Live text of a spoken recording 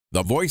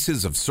The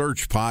Voices of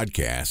Search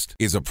podcast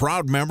is a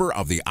proud member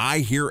of the I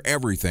Hear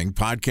Everything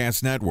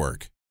podcast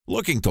network.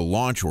 Looking to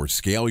launch or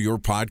scale your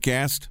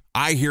podcast?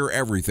 I Hear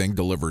Everything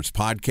delivers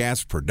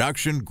podcast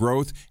production,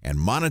 growth, and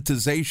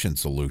monetization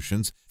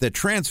solutions that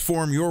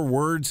transform your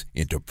words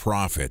into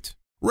profit.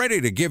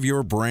 Ready to give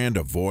your brand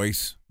a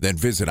voice? Then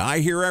visit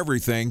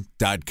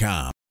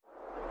iheareverything.com.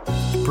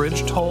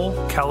 Bridge toll,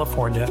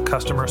 California,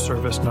 customer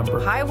service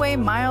number. Highway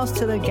miles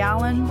to the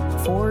gallon,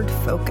 Ford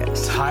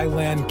Focus.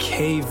 Thailand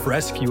cave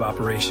rescue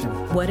operation.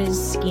 What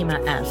is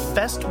Schema F?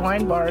 Best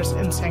wine bars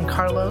in San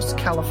Carlos,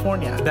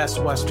 California.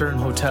 Best Western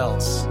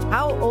hotels.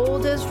 How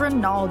old is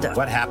Ronaldo?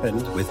 What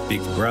happened with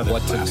Big Brother?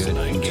 What's a good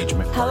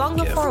engagement? How long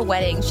before a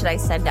wedding should I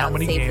send out How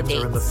many save games the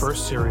dates? are in the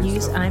first series?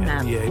 Use of the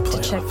IMAP NBA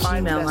to check playoffs?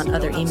 email on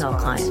other email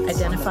clients.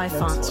 Identify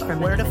fonts from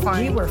Where to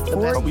find You were the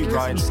 4 best years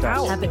Brian in Stout.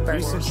 college. Have it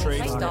burn.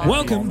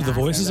 Welcome to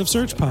the Voices of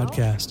Search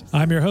podcast.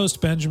 I'm your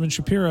host, Benjamin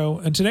Shapiro,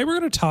 and today we're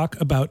going to talk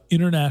about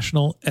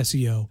international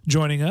SEO.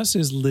 Joining us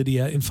is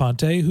Lidia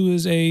Infante, who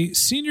is a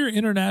senior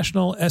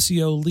international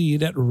SEO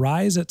lead at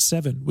Rise at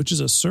 7, which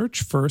is a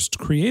search-first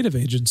creative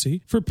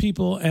agency for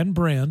people and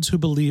brands who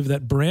believe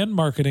that brand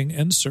marketing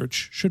and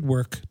search should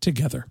work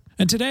together.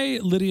 And today,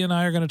 Lidia and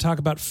I are going to talk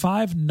about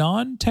 5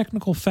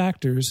 non-technical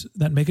factors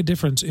that make a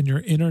difference in your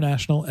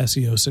international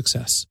SEO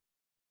success.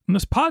 And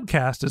this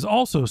podcast is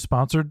also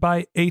sponsored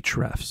by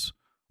Ahrefs.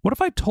 What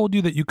if I told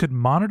you that you could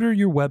monitor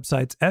your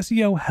website's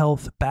SEO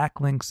health,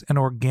 backlinks, and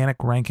organic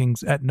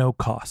rankings at no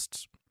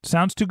costs?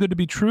 Sounds too good to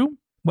be true?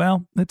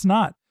 Well, it's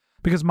not,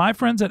 because my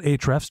friends at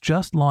Ahrefs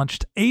just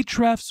launched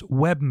Ahrefs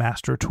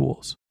Webmaster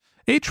Tools.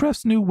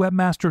 Ahrefs' new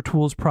Webmaster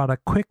Tools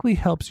product quickly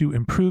helps you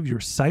improve your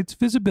site's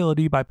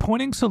visibility by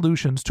pointing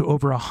solutions to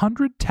over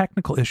 100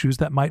 technical issues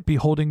that might be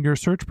holding your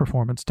search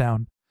performance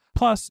down.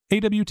 Plus,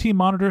 AWT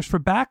monitors for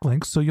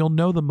backlinks so you'll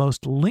know the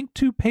most linked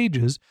to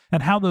pages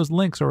and how those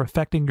links are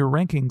affecting your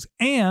rankings.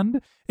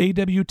 And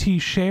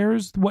AWT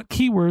shares what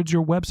keywords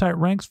your website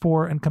ranks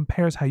for and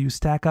compares how you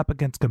stack up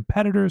against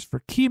competitors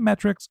for key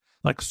metrics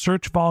like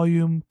search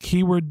volume,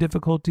 keyword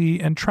difficulty,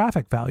 and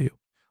traffic value.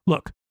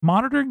 Look,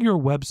 monitoring your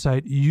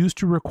website used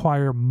to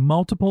require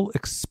multiple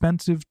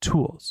expensive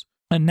tools.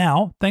 And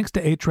now, thanks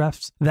to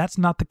Ahrefs, that's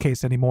not the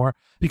case anymore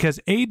because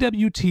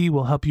AWT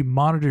will help you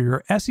monitor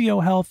your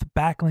SEO health,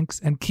 backlinks,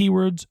 and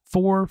keywords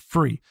for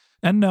free.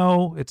 And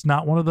no, it's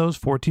not one of those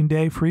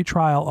 14-day free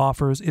trial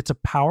offers. It's a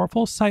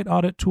powerful site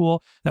audit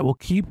tool that will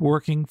keep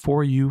working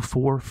for you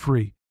for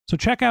free. So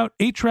check out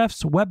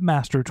Ahrefs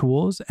Webmaster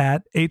Tools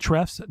at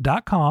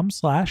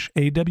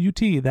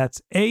ahrefs.com/AWT.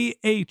 That's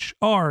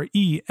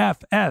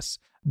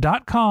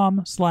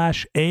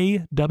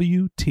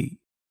ahrefs.com/AWT.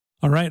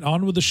 All right,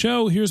 on with the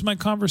show. Here's my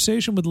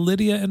conversation with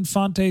Lidia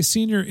Infante,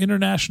 Senior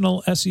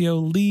International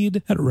SEO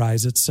Lead at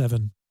Rise at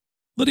 7.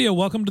 Lidia,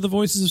 welcome to the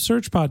Voices of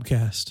Search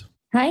podcast.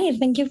 Hi,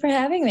 thank you for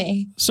having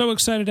me. So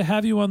excited to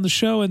have you on the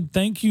show, and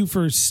thank you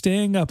for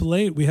staying up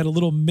late. We had a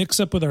little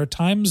mix-up with our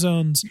time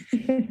zones.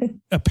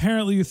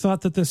 Apparently, you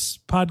thought that this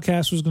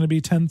podcast was going to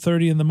be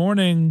 10:30 in the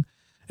morning,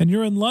 and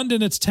you're in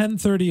London. It's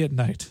 10:30 at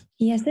night.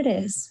 Yes, it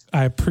is.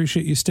 I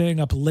appreciate you staying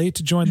up late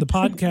to join the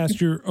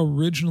podcast. You're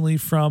originally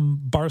from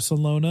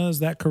Barcelona, is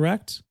that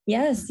correct?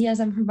 Yes,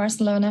 I'm from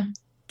Barcelona.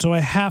 So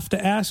I have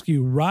to ask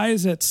you,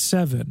 Rise at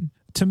 7.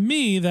 To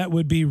me, that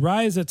would be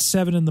Rise at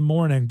 7 in the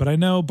morning, but I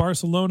know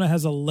Barcelona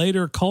has a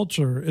later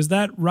culture. Is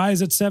that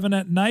Rise at 7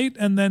 at night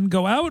and then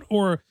go out,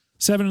 or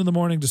 7 in the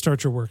morning to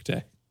start your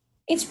workday?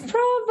 It's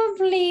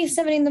probably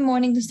 7 in the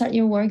morning to start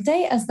your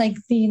workday as like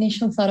the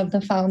initial thought of the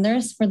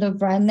founders for the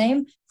brand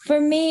name. For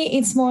me,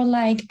 it's more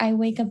like I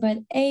wake up at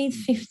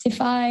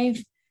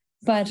 8:55.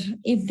 But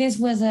if this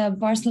was a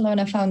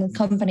Barcelona founded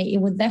company,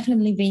 it would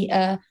definitely be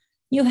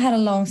you've had a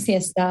long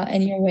siesta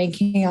and you're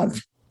waking up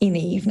in the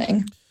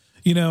evening.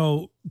 You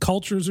know,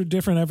 cultures are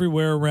different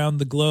everywhere around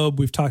the globe.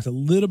 We've talked a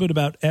little bit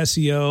about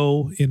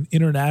SEO in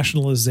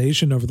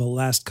internationalization over the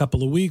last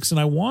couple of weeks. And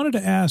I wanted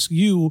to ask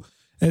you,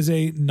 as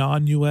a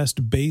non-US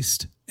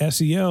based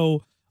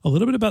SEO, a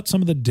little bit about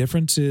some of the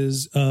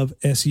differences of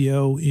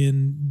SEO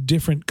in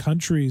different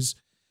countries.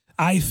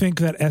 I think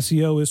that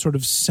SEO is sort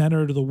of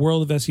centered, the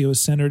world of SEO is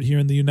centered here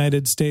in the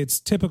United States.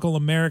 Typical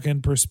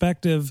American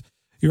perspective,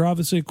 you're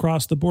obviously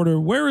across the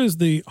border. Where is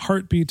the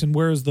heartbeat and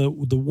where is the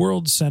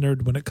world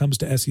centered when it comes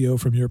to SEO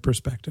from your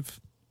perspective?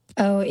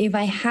 Oh, if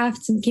I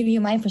have to give you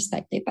my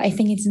perspective, I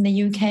think it's in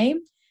the UK.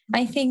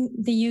 I think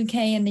the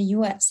UK and the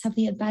US have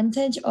the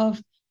advantage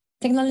of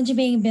technology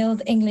being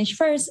built English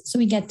first, so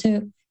we get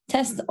to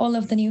test all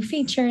of the new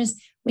features.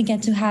 We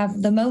get to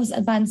have the most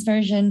advanced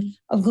version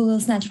of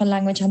Google's natural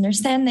language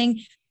understanding.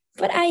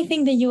 But I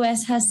think the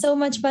US has so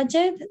much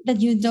budget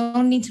that you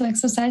don't need to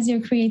exercise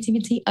your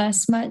creativity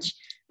as much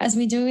as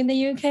we do in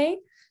the UK.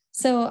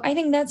 So I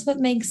think that's what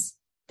makes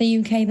the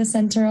UK the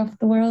center of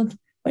the world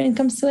when it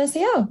comes to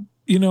SEO.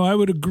 You know, I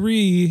would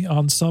agree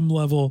on some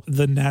level,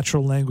 the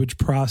natural language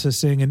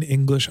processing and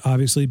English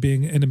obviously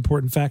being an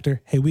important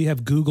factor. Hey, we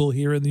have Google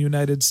here in the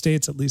United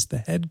States, at least the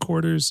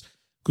headquarters.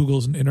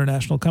 Google's an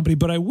international company.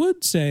 But I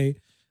would say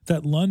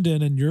that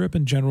London and Europe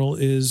in general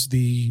is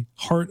the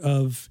heart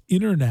of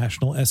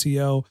international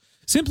SEO,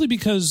 simply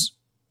because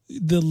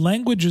the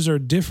languages are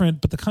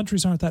different, but the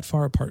countries aren't that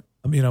far apart.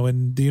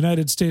 In the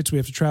United States, we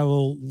have to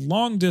travel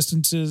long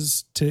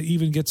distances to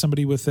even get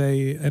somebody with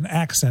an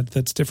accent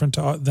that's different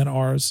than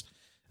ours.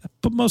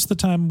 But most of the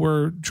time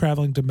we're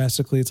traveling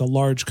domestically. It's a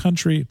large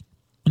country.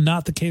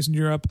 Not the case in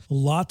Europe.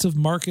 Lots of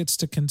markets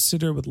to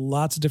consider with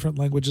lots of different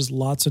languages,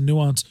 lots of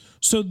nuance.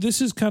 So this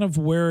is kind of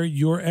where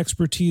your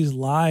expertise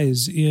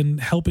lies in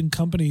helping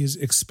companies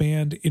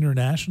expand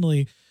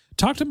internationally.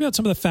 Talk to me about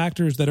some of the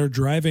factors that are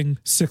driving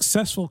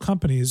successful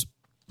companies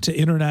to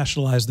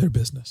internationalize their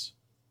business.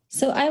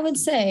 So I would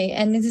say,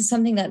 and this is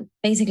something that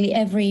basically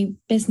every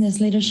business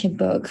leadership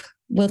book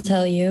will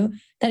tell you,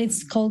 that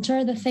it's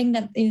culture, the thing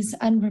that is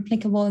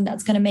unreplicable and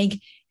that's going to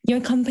make your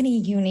company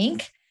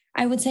unique.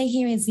 I would say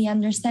here is the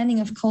understanding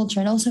of culture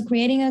and also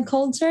creating a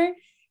culture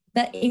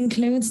that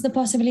includes the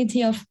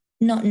possibility of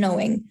not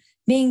knowing,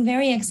 being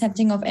very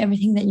accepting of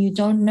everything that you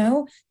don't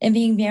know and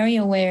being very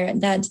aware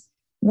that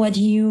what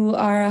you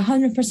are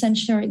 100%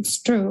 sure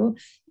it's true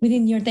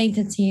within your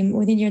data team,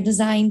 within your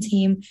design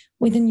team,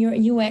 within your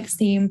UX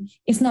team,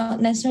 is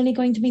not necessarily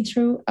going to be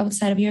true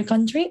outside of your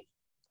country.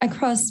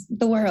 Across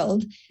the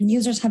world,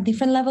 users have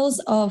different levels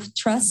of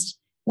trust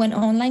when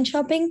online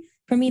shopping.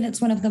 For me, that's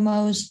one of the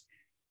most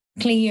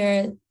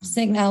clear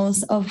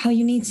signals of how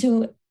you need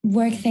to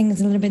work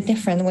things a little bit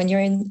different when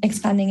you're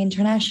expanding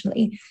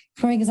internationally.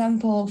 For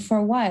example, for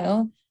a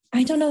while,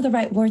 I don't know the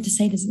right word to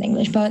say this in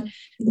English, but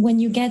when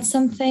you get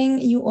something,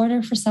 you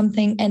order for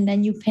something and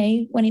then you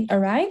pay when it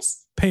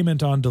arrives.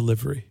 Payment on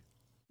delivery.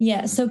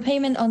 Yeah, so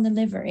payment on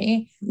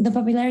delivery, the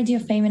popularity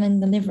of payment on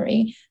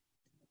delivery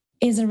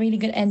is a really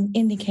good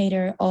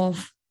indicator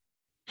of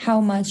how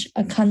much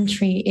a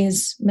country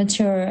is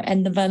mature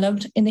and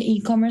developed in the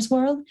e-commerce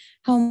world,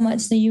 how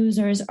much the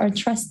users are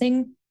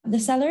trusting the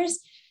sellers.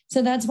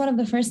 So that's one of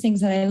the first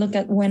things that I look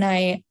at when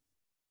I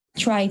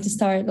try to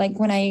start, like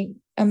when I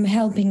am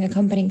helping a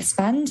company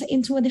expand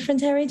into a different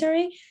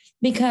territory,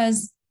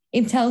 because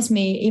it tells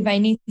me if I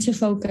need to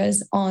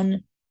focus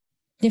on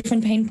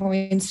different pain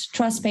points,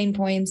 trust pain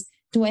points,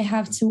 do I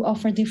have to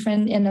offer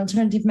different and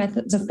alternative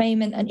methods of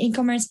payment and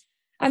e-commerce?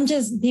 I'm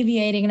just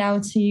deviating now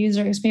to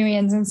user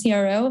experience and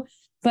CRO,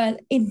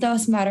 but it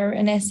does matter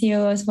in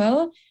SEO as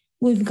well.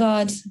 We've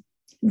got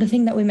the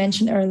thing that we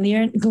mentioned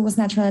earlier, Google's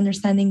natural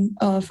understanding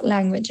of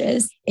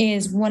languages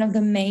is one of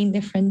the main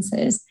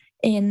differences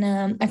in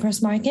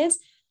across markets,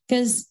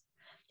 because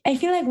I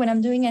feel like when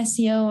I'm doing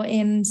SEO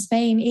in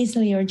Spain,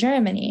 Italy, or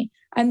Germany,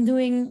 I'm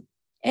doing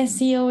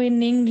SEO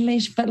in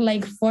English, but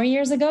like 4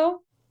 years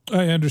ago.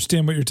 I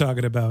understand what you're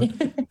talking about.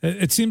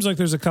 It seems like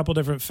there's a couple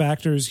different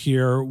factors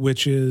here,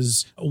 which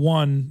is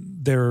one,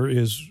 there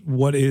is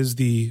what is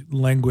the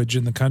language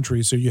in the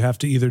country. So you have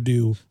to either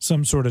do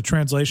some sort of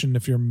translation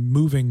if you're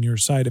moving your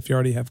site, if you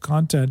already have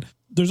content.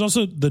 There's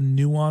also the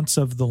nuance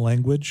of the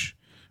language,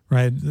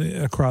 right?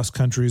 Across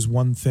countries,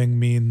 one thing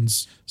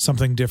means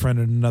something different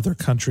in another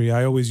country.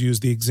 I always use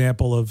the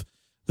example of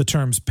the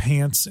terms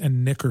pants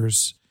and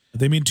knickers.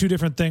 They mean two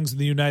different things in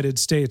the United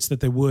States that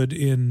they would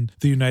in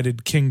the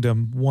United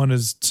Kingdom. One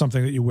is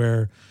something that you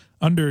wear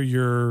under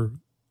your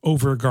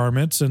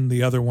overgarments, and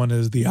the other one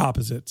is the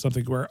opposite,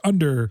 something you wear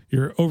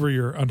over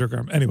your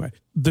undergarment. Anyway,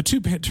 the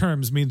two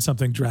terms mean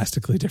something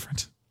drastically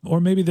different.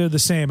 Or maybe they're the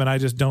same and I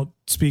just don't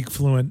speak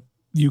fluent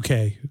UK.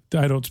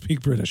 I don't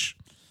speak British.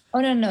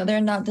 Oh, no,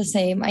 they're not the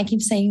same. I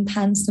keep saying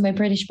pants to my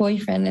British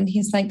boyfriend and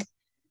he's like,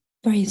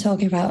 what are you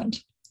talking about?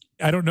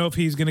 I don't know if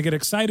he's going to get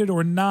excited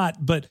or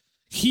not, but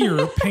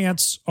here,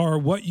 pants are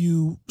what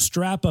you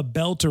strap a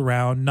belt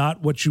around,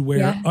 not what you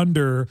wear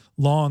under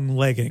long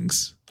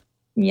leggings.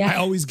 Yeah. I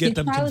always get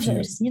them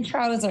confused. Your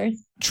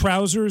trousers.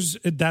 Trousers,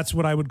 that's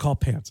what I would call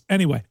pants.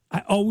 Anyway,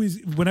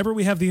 whenever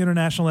we have the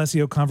international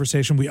SEO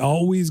conversation, we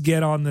always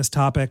get on this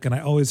topic, and I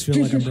always feel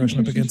like I'm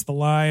brushing up against the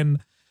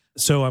line.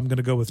 So I'm going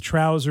to go with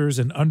trousers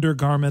and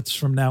undergarments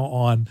from now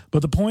on.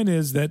 But the point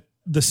is that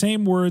the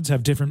same words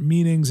have different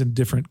meanings in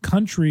different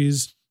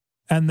countries.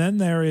 And then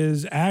there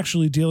is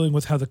actually dealing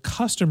with how the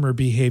customer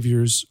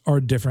behaviors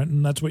are different.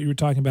 And that's what you were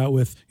talking about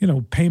with,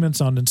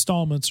 payments on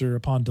installments or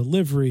upon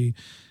delivery.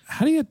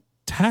 How do you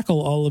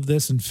tackle all of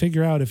this and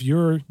figure out if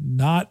you're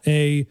not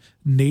a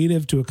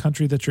native to a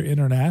country that you're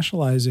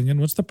internationalizing? And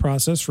what's the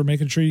process for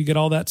making sure you get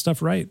all that stuff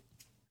right?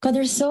 God,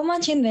 there's so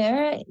much in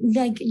there.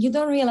 Like, you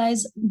don't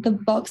realize the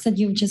box that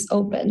you've just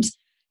opened.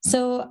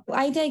 So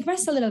I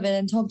digress a little bit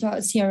and talked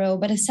about CRO,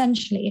 but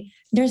essentially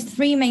there's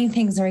three main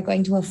things that are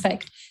going to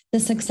affect the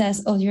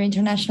success of your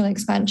international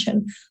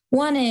expansion.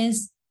 One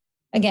is,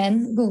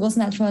 again, Google's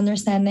natural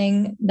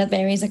understanding that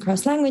varies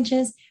across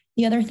languages.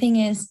 The other thing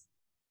is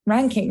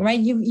ranking, right?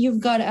 You've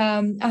got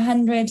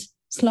 100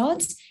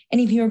 slots, and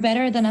if you're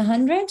better than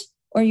 100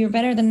 or you're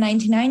better than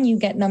 99, you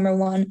get number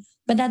one.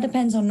 But that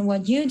depends on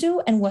what you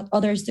do and what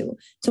others do.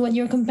 So what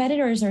your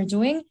competitors are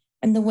doing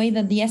and the way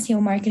that the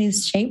SEO market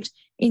is shaped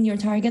in your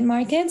target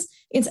markets,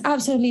 it's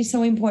absolutely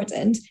so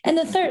important. And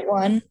the third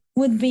one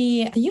would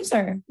be the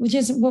user, which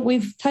is what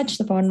we've touched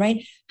upon,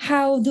 right?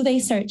 How do they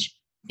search?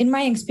 in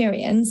my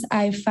experience,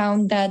 I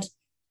found that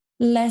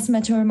less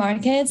mature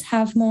markets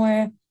have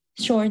more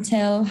short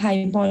tail,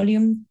 high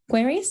volume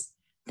queries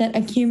that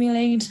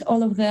accumulate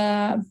all of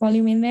the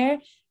volume in there.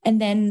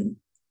 And then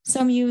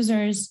some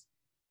users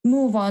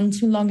move on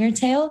to longer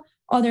tail.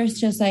 Others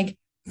just like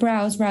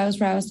browse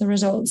the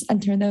results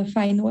until they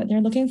find what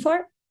they're looking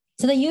for.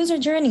 So the user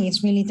journey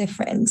is really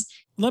different.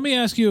 Let me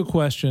ask you a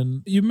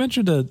question. You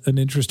mentioned an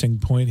interesting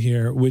point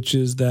here, which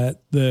is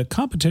that the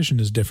competition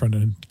is different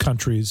in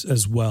countries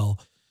as well.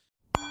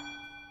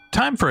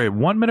 Time for a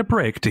 1-minute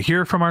break to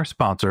hear from our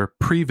sponsor,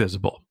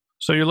 Previsible.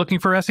 So you're looking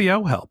for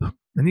SEO help,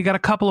 and you got a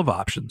couple of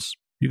options.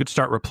 You could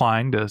start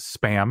replying to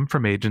spam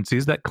from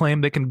agencies that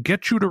claim they can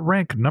get you to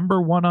rank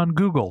number 1 on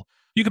Google.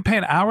 You can pay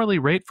an hourly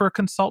rate for a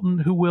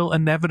consultant who will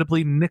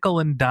inevitably nickel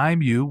and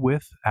dime you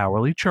with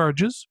hourly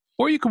charges.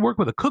 Or you can work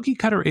with a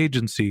cookie-cutter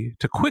agency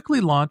to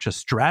quickly launch a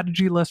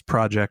strategy-less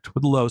project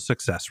with low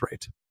success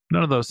rate.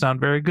 None of those sound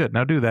very good,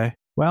 now do they?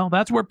 Well,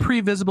 that's where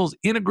Previsible's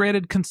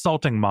integrated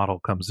consulting model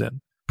comes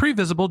in.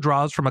 Previsible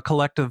draws from a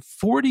collective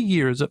 40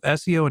 years of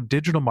SEO and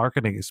digital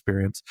marketing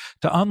experience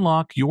to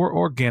unlock your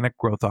organic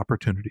growth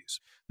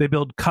opportunities. They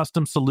build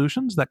custom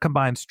solutions that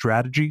combine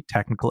strategy,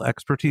 technical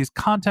expertise,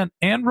 content,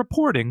 and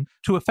reporting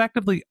to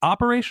effectively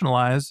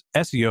operationalize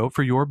SEO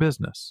for your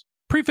business.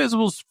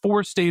 Previsible's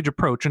 4-stage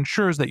approach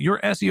ensures that your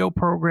SEO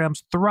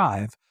programs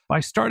thrive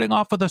by starting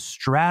off with a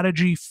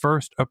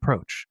strategy-first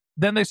approach.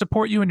 Then they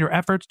support you in your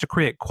efforts to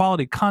create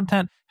quality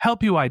content,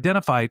 help you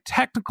identify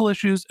technical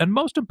issues, and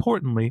most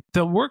importantly,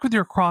 they'll work with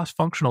your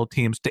cross-functional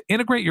teams to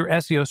integrate your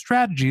SEO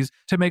strategies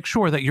to make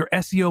sure that your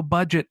SEO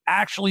budget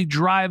actually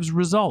drives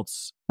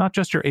results, not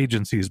just your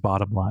agency's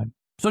bottom line.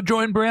 So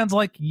join brands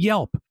like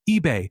Yelp,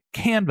 eBay,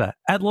 Canva,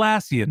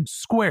 Atlassian,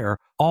 Square,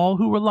 all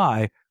who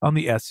rely on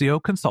the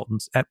SEO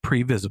consultants at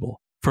Previsible.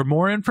 For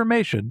more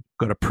information,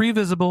 go to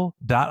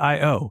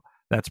previsible.io.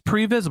 That's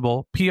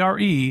Previsible,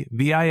 Previsible.io.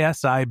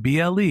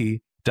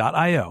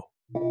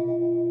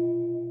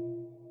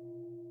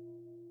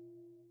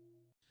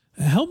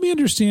 Help me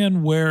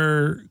understand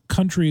where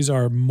countries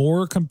are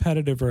more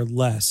competitive or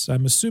less.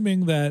 I'm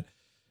assuming that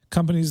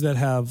companies that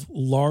have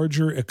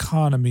larger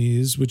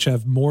economies, which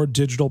have more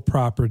digital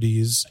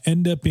properties,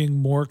 end up being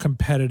more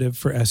competitive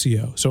for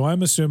SEO. So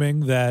I'm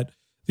assuming that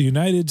the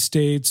United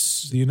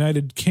States, the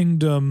United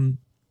Kingdom,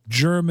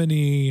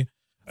 Germany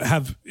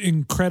have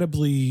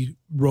incredibly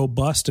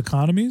robust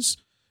economies,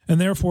 and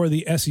therefore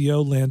the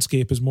SEO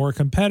landscape is more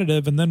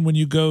competitive. And then when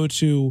you go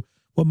to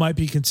what might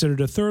be considered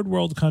a third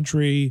world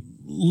country,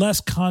 less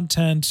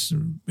content,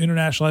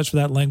 internationalized for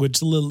that language,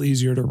 it's a little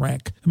easier to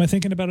rank. Am I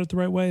thinking about it the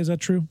right way? Is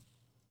that true?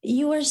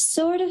 You are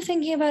sort of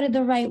thinking about it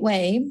the right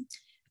way,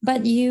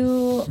 but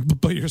you're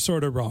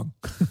sort of wrong.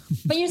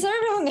 But you're sort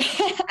of wrong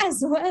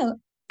as well.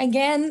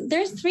 Again,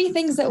 there's 3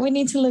 things that we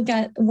need to look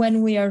at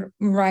when we are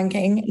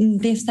ranking.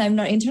 This time,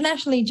 not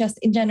internationally, just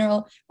in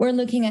general. We're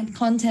looking at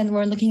content,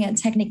 we're looking at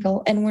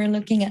technical, and we're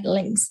looking at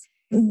links.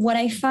 What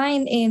I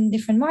find in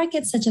different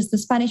markets, such as the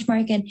Spanish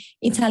market,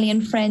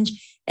 Italian, French,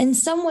 and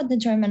somewhat the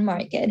German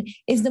market,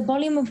 is the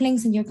volume of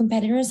links that your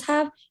competitors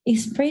have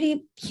is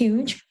pretty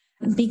huge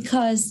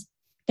because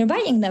they're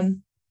buying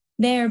them.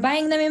 They're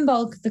buying them in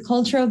bulk. The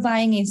culture of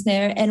buying is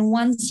there. And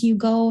once you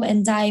go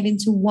and dive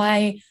into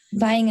why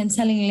buying and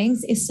selling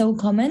links is so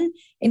common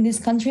in these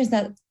countries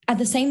that at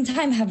the same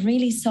time have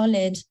really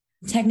solid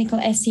technical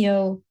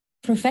SEO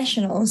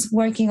professionals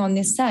working on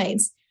these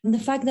sites, the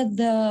fact that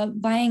the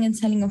buying and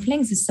selling of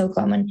links is so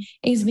common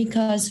is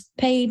because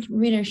paid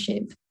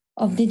readership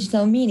of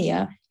digital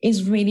media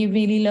is really,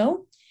 really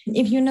low.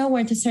 If you know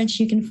where to search,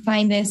 you can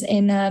find this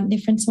in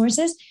different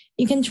sources.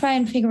 You can try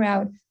and figure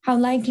out how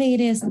likely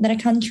it is that a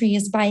country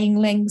is buying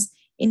links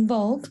in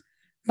bulk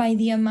by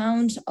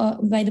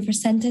the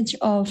percentage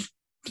of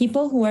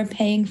people who are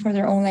paying for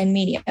their online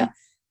media.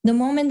 The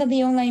moment that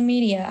the online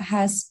media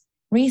has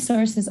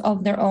resources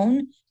of their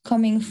own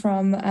coming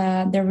from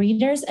their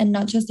readers and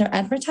not just their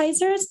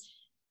advertisers,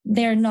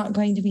 they're not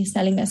going to be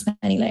selling as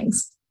many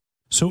links.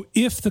 So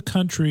if the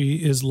country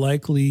is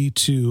likely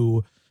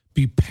to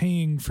be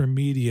paying for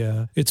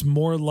media, it's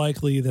more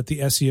likely that the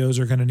SEOs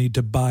are going to need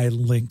to buy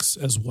links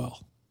as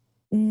well.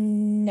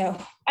 No,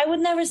 I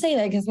would never say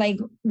that because like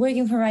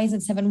working for Rise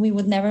at 7, we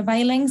would never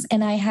buy links.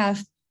 And I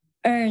have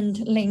earned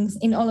links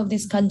in all of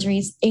these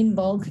countries in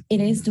bulk. It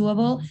is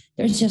doable.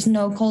 There's just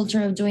no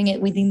culture of doing it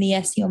within the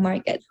SEO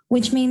market,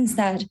 which means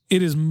that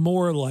it is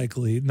more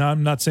likely. Now,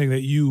 I'm not saying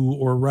that you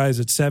or Rise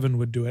at 7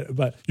 would do it,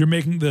 but you're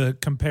making the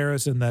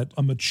comparison that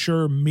a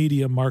mature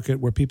media market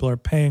where people are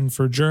paying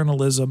for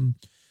journalism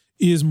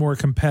is more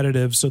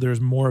competitive. So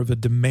there's more of a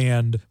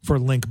demand for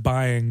link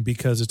buying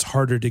because it's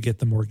harder to get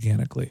them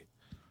organically.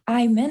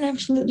 I meant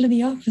absolutely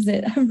the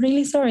opposite. I'm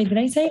really sorry. Did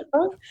I say it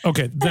wrong?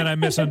 Okay, then I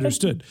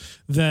misunderstood.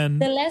 Then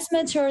the less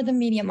mature the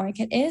media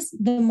market is,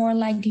 the more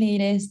likely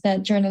it is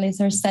that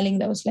journalists are selling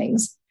those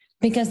links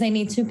because they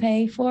need to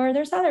pay for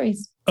their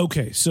salaries.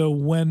 Okay, so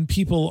when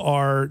people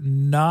are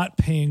not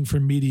paying for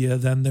media,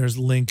 then there's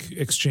link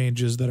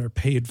exchanges that are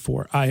paid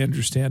for. I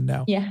understand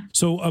now. Yeah.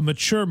 So a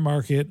mature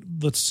market,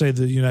 let's say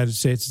the United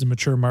States is a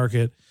mature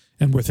market,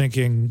 and we're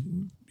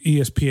thinking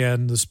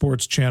ESPN, the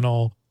sports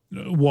channel,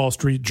 Wall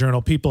Street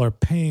Journal, people are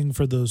paying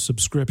for those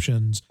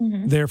subscriptions.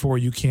 Therefore,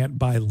 you can't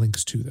buy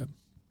links to them.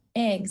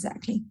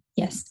 Exactly.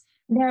 Yes.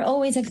 There are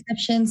always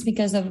exceptions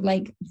because of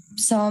like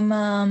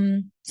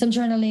some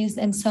journalists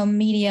and some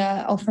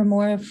media offer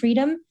more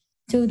freedom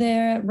to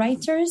their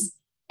writers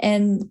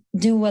and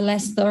do a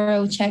less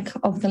thorough check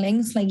of the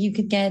links. Like you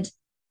could get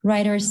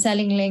writers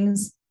selling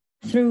links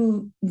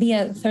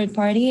via third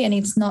party, and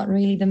it's not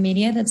really the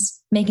media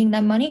that's making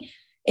that money.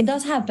 It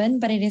does happen,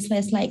 but it is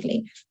less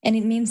likely. And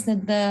it means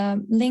that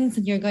the links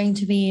that you're going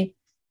to be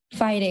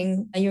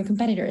fighting your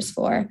competitors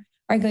for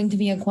are going to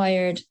be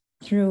acquired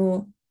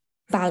through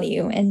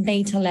value and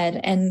data-led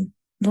and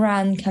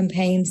brand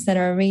campaigns that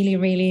are really,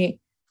 really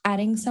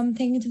adding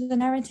something to the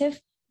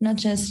narrative, not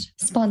just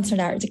sponsored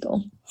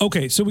article.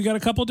 Okay, so we got a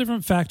couple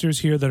different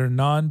factors here that are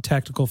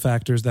non-technical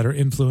factors that are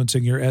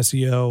influencing your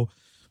SEO,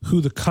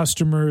 who the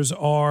customers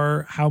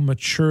are, how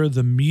mature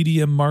the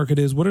media market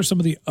is. What are some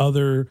of the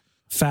other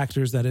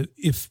factors that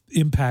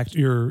impact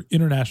your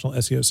international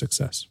SEO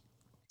success?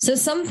 So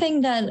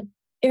something that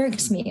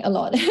irks me a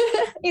lot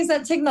is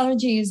that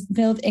technology is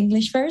built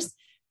English first,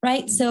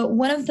 right? So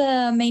one of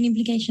the main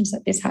implications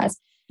that this has,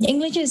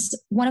 English is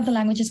one of the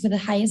languages with the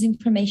highest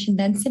information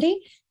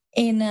density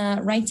in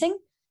writing.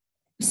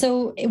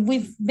 So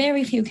with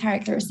very few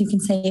characters, you can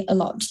say a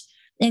lot.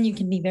 And you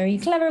can be very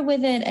clever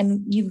with it.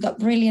 And you've got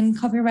brilliant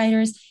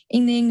copywriters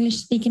in the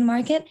English-speaking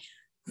market.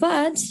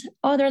 But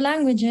other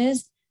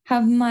languages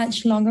have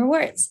much longer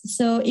words.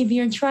 So if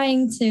you're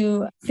trying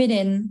to fit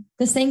in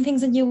the same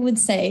things that you would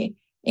say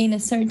in a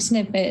search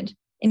snippet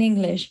in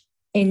English,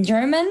 in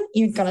German,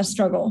 you're going to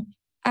struggle.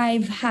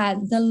 I've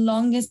had the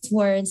longest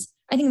words.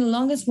 I think the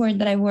longest word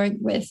that I worked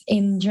with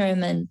in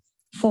German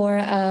for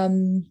a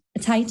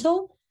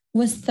title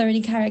was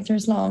 30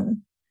 characters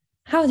long.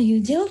 How do you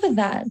deal with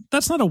that?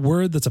 That's not a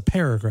word, that's a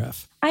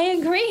paragraph. I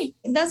agree.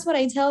 That's what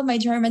I tell my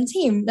German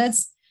team.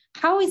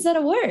 How is that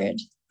a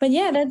word? But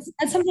yeah, that's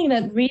something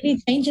that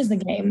really changes the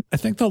game. I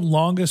think the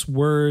longest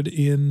word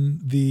in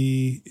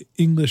the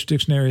English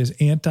dictionary is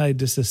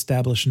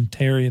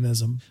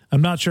anti-disestablishmentarianism.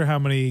 I'm not sure how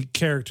many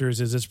characters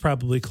is. It's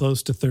probably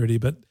close to 30,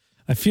 but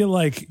I feel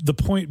like the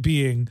point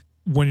being,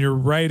 when you're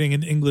writing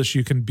in English,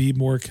 you can be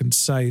more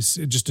concise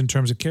just in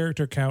terms of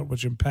character count,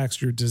 which impacts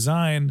your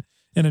design.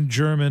 And in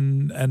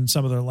German and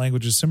some other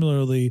languages,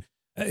 similarly,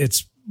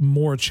 it's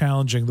more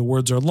challenging. The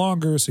words are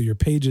longer, so your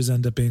pages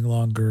end up being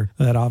longer.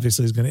 That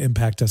obviously is going to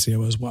impact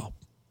SEO as well.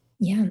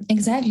 Yeah,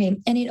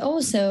 exactly. And it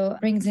also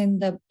brings in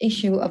the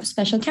issue of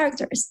special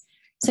characters.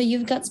 So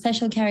you've got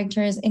special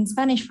characters in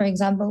Spanish, for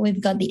example. We've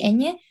got the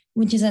ñ,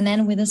 which is an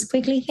N with a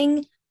squiggly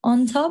thing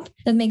on top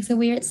that makes a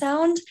weird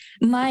sound.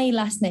 My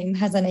last name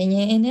has an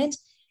ñ in it.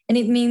 And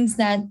it means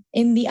that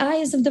in the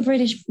eyes of the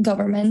British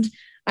government,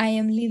 I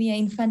am Lidia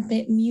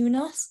Infante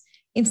Munoz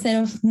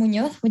instead of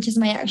Muñoz, which is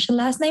my actual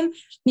last name,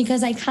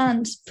 because I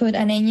can't put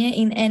an ñ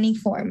in any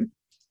form,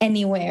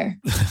 anywhere.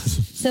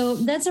 So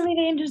that's a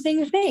really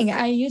interesting thing.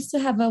 I used to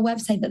have a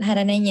website that had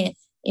an ñ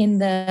in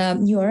the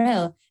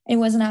URL. It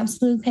was an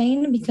absolute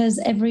pain because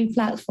every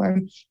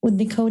platform would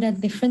decode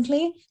it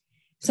differently.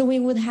 So we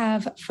would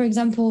have, for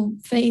example,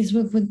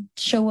 Facebook would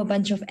show a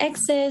bunch of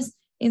X's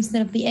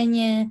instead of the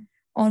ñ.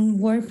 On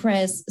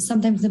WordPress,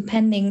 sometimes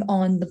depending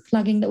on the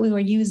plugin that we were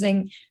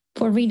using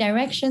for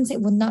redirections,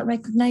 it would not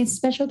recognize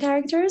special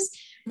characters.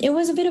 It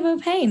was a bit of a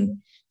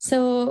pain.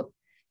 So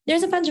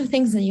there's a bunch of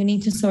things that you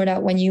need to sort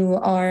out when you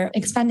are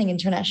expanding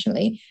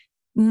internationally,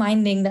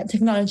 minding that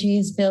technology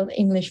is built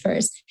English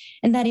first.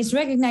 And that is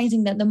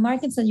recognizing that the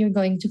markets that you're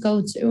going to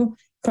go to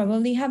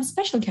probably have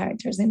special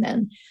characters in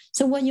them.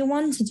 So what you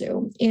want to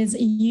do is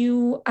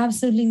you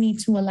absolutely need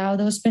to allow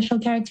those special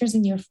characters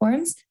in your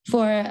forms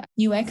for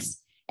UX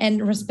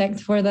and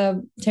respect for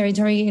the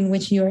territory in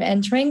which you're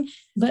entering,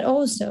 but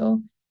also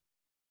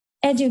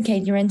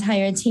educate your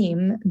entire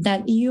team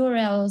that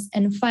URLs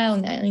and file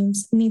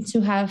names need to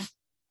have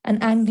an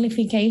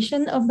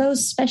Anglification of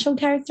those special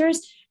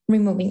characters,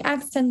 removing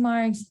accent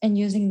marks and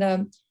using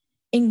the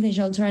English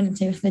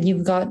alternative that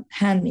you've got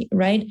handy,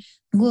 right?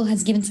 Google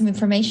has given some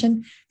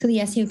information to the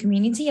SEO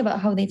community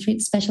about how they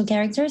treat special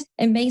characters,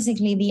 and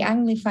basically the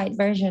Anglified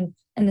version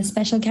and the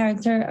special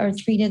character are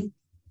treated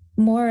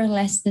more or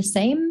less the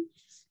same.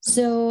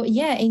 So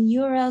yeah, in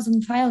URLs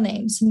and file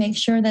names, make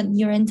sure that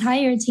your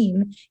entire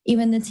team,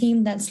 even the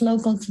team that's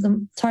local to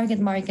the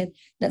target market,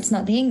 that's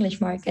not the English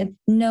market,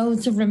 know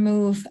to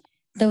remove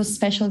those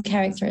special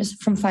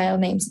characters from file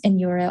names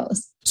and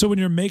URLs. So when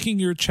you're making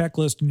your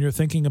checklist and you're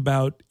thinking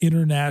about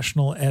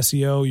international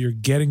SEO, you're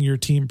getting your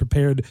team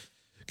prepared,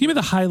 give me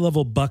the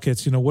high-level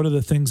buckets. What are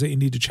the things that you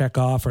need to check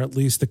off, or at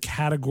least the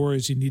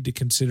categories you need to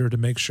consider to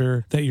make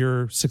sure that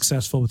you're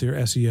successful with your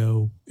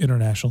SEO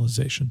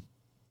internationalization?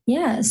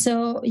 Yeah,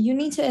 so you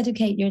need to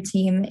educate your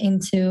team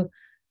into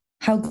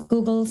how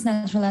Google's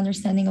natural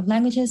understanding of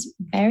languages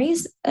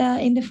varies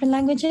in different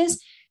languages.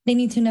 They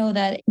need to know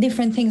that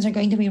different things are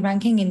going to be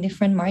ranking in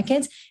different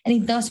markets. And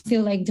it does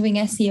feel like doing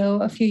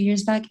SEO a few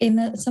years back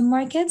in some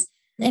markets.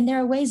 And there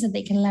are ways that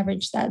they can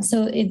leverage that.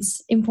 So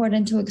it's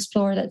important to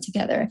explore that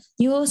together.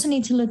 You also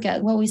need to look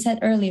at what we said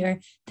earlier.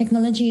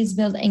 Technology is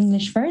built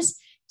English first.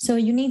 So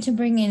you need to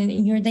bring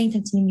in your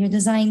data team, your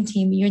design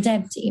team, your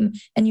dev team,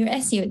 and your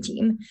SEO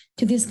team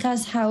to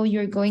discuss how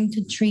you're going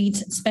to treat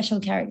special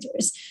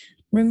characters,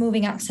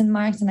 removing accent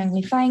marks and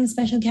amplifying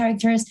special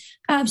characters,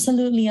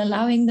 absolutely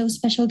allowing those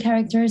special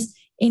characters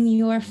in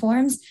your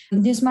forms.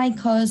 This might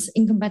cause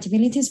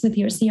incompatibilities with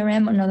your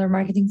CRM and other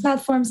marketing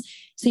platforms.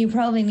 So you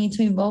probably need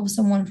to involve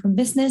someone from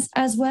business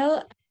as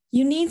well.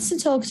 You need to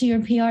talk to your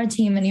PR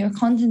team and your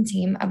content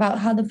team about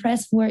how the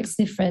press works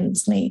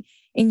differently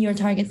in your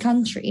target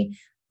country.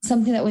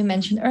 Something that we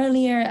mentioned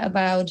earlier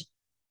about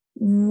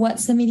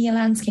what's the media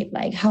landscape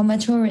like? How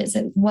mature is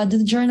it? What do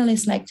the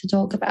journalists like to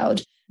talk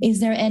about? Is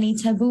there any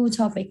taboo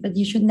topic that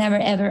you should never,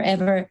 ever,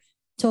 ever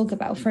talk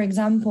about? For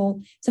example,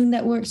 something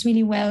that works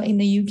really well in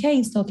the UK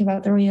is talking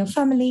about the royal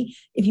family.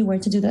 If you were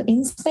to do that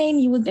in Spain,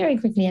 you would very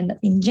quickly end up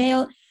in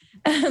jail.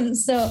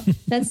 So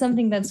that's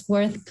something that's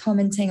worth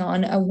commenting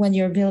on when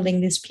you're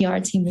building this PR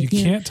team. You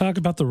can't talk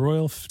about the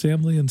royal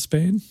family in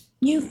Spain?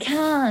 You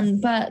can,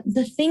 but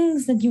the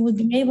things that you would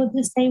be able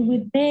to say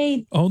with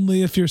they...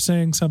 Only if you're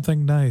saying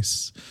something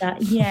nice.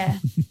 Yeah.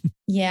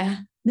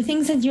 The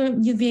things that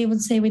you'd be able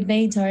to say with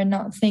data are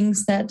not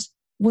things that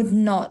would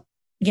not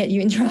get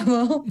you in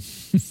trouble.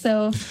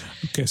 So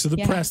okay, so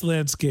the press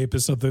landscape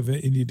is something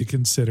that you need to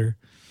consider.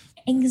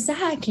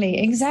 Exactly.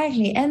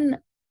 And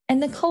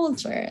the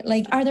culture,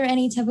 like, are there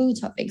any taboo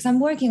topics?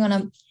 I'm working on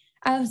an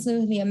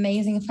absolutely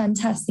amazing,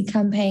 fantastic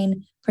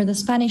campaign for the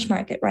Spanish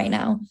market right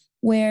now,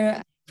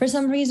 where for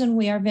some reason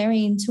we are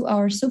very into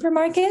our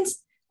supermarkets.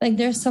 Like,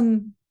 there's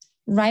some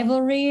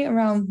rivalry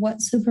around what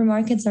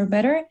supermarkets are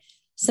better.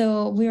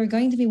 So we are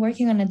going to be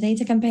working on a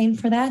data campaign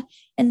for that.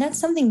 And that's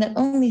something that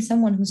only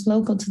someone who's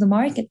local to the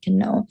market can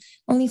know.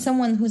 Only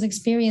someone who's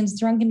experienced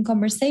drunken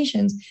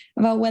conversations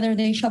about whether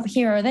they shop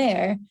here or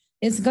there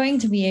is going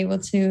to be able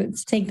to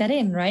take that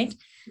in, right?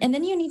 And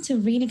then you need to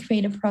really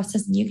create a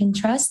process that you can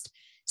trust,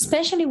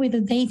 especially with the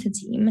data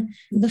team.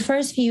 The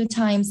first few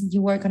times that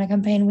you work on a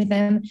campaign with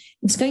them,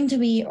 it's going to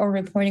be, or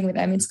reporting with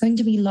them, it's going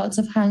to be lots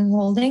of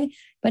hand-holding.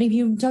 But if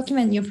you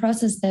document your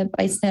process step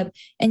by step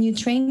and you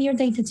train your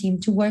data team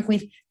to work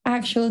with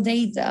actual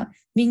data,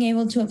 being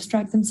able to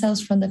abstract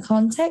themselves from the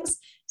context,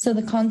 so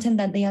the content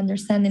that they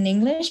understand in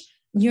English,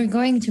 you're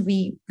going to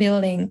be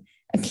building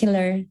a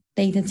killer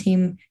data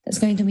team that's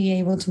going to be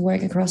able to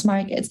work across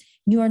markets.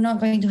 You are not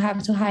going to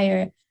have to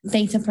hire a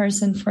data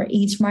person for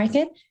each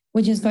market,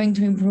 which is going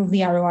to improve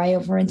the ROI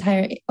of your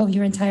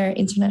entire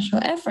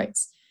international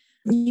efforts.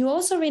 You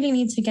also really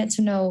need to get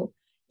to know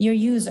your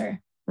user,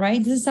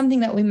 right? This is something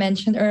that we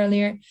mentioned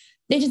earlier.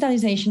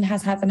 Digitalization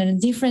has happened at a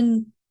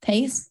different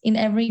pace in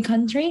every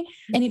country,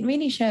 and it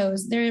really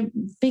shows there are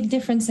big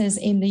differences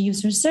in the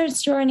user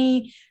search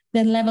journey,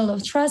 the level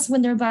of trust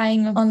when they're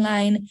buying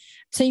online.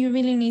 So you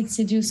really need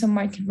to do some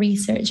market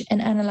research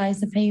and analyze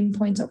the pain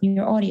points of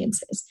your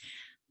audiences.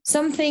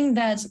 Something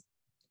that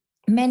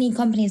many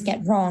companies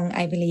get wrong,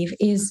 I believe,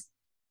 is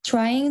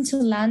trying to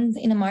land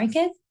in a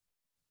market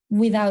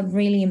without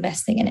really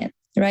investing in it,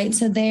 right?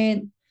 So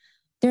they're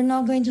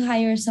not going to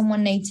hire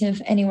someone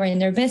native anywhere in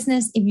their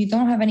business. If you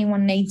don't have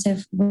anyone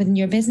native within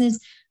your business,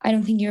 I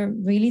don't think you're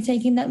really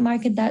taking that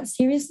market that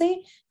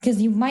seriously,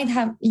 because you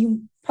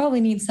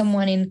probably need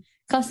someone in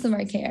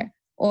customer care,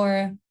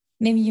 or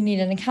maybe you need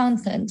an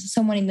accountant,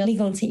 someone in the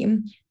legal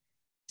team.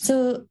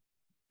 So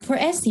for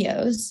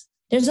SEOs,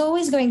 there's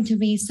always going to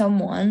be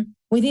someone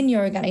within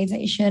your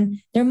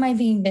organization. There might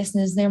be in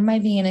business, there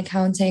might be in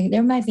accounting,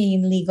 there might be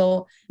in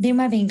legal, there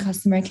might be in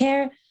customer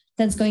care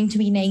that's going to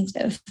be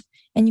native.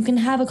 And you can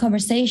have a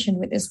conversation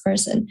with this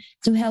person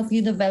to help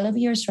you develop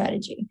your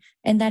strategy.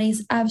 And that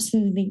is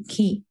absolutely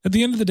key. At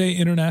the end of the day,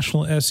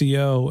 international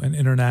SEO and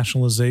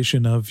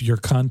internationalization of your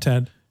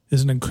content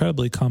is an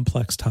incredibly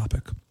complex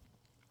topic.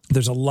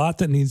 There's a lot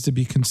that needs to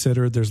be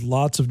considered. There's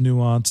lots of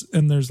nuance,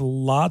 and there's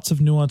lots of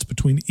nuance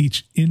between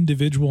each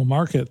individual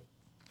market.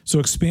 So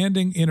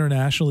expanding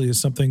internationally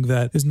is something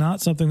that is not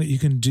something that you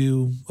can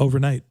do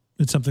overnight.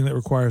 It's something that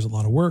requires a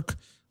lot of work,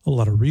 a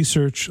lot of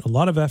research, a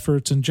lot of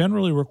efforts, and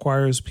generally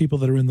requires people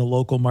that are in the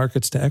local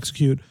markets to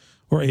execute,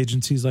 or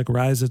agencies like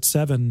Rise at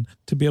 7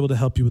 to be able to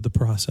help you with the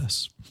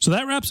process. So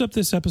that wraps up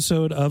this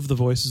episode of the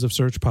Voices of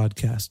Search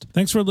podcast.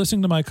 Thanks for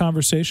listening to my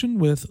conversation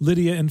with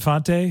Lidia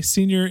Infante,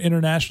 Senior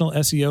International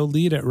SEO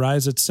Lead at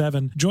Rise at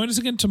 7. Join us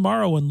again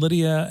tomorrow when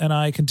Lidia and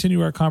I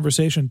continue our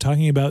conversation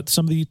talking about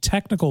some of the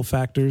technical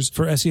factors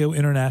for SEO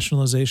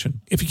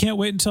internationalization. If you can't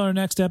wait until our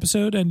next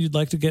episode and you'd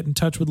like to get in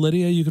touch with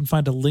Lidia, you can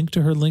find a link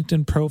to her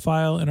LinkedIn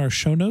profile in our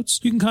show notes.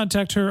 You can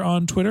contact her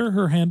on Twitter.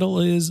 Her handle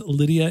is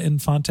Lidia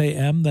Infante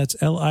M. That's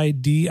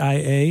LIDIAINFANTE,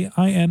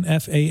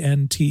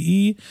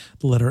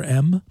 the letter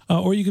M.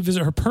 Or you can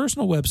visit her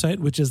personal website,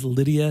 which is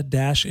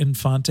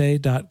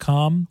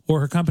lydia-infante.com, or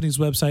her company's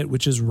website,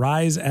 which is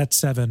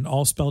riseat7,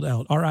 all spelled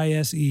out,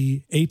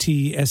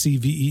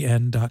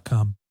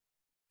 RISEATSEVEN.com.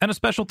 And a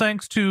special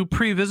thanks to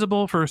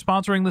Previsible for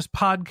sponsoring this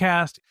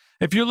podcast.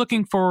 If you're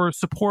looking for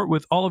support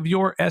with all of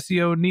your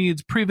SEO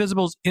needs,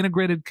 Previsible's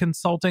integrated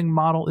consulting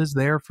model is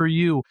there for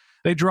you.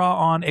 They draw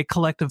on a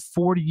collective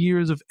 40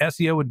 years of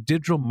SEO and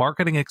digital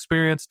marketing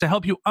experience to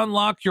help you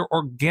unlock your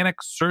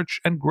organic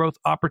search and growth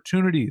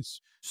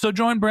opportunities. So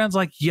join brands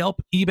like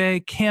Yelp,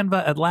 eBay,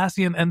 Canva,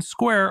 Atlassian, and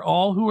Square,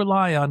 all who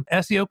rely on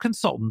SEO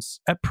consultants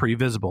at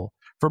Previsible.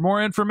 For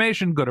more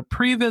information, go to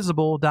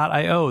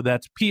previsible.io.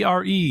 That's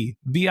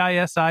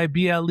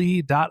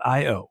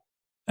previsible.io.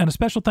 And a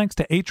special thanks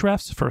to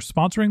Ahrefs for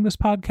sponsoring this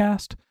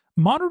podcast.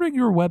 Monitoring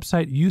your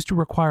website used to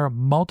require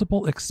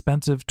multiple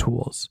expensive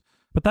tools,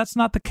 but that's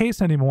not the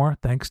case anymore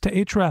thanks to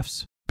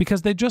Ahrefs,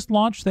 because they just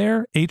launched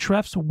their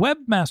Ahrefs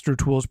Webmaster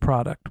Tools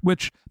product,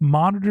 which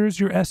monitors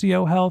your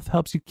SEO health,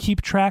 helps you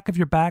keep track of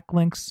your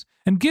backlinks,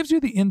 and gives you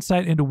the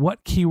insight into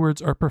what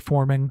keywords are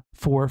performing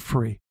for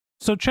free.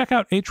 So check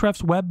out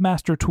Ahrefs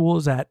Webmaster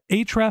Tools at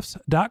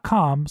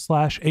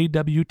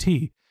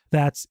ahrefs.com/AWT.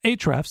 That's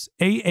Ahrefs,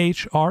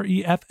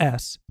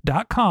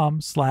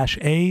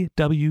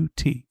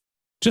 ahrefs.com/AWT.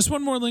 Just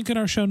one more link in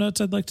our show notes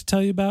I'd like to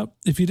tell you about.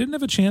 If you didn't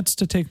have a chance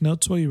to take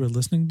notes while you were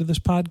listening to this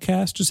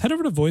podcast, just head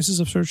over to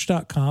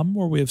voicesofsearch.com,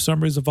 where we have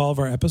summaries of all of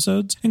our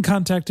episodes and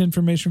contact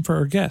information for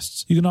our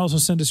guests. You can also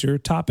send us your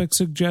topic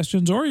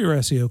suggestions or your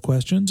SEO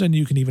questions, and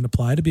you can even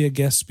apply to be a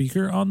guest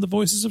speaker on the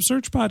Voices of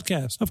Search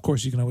podcast. Of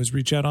course, you can always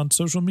reach out on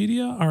social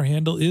media. Our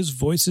handle is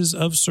Voices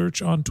of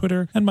Search on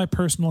Twitter, and my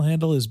personal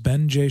handle is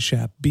Ben J.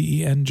 Shap,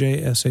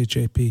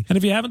 BenJShap. And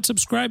if you haven't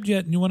subscribed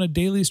yet and you want a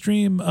daily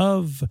stream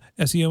of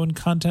SEO and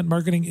content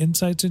marketing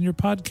insights in your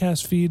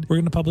podcast feed, we're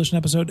going to publish an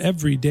episode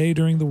every day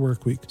during the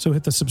work week. So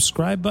hit the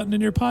subscribe button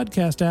in your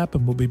podcast app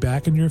and we'll be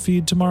back in your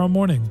feed tomorrow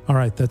morning. All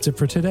right, that's it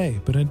for today.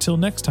 But until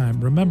next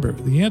time, remember,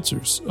 the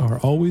answers are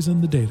always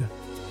in the data.